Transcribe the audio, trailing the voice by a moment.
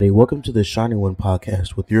Hey, welcome to the Shining One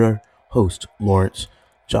podcast with your host, Lawrence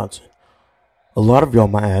Johnson. A lot of y'all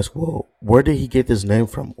might ask, well, where did he get this name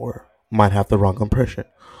from, or might have the wrong impression.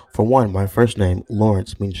 For one, my first name,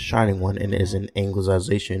 Lawrence, means Shining One and is an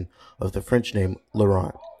anglicization of the French name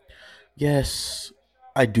Laurent. Yes,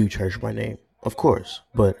 I do cherish my name, of course,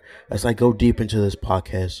 but as I go deep into this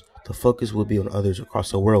podcast, the focus will be on others across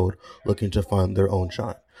the world looking to find their own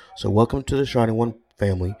shine. So, welcome to the Shining One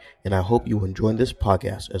family, and I hope you enjoy this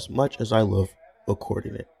podcast as much as I love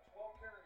recording it.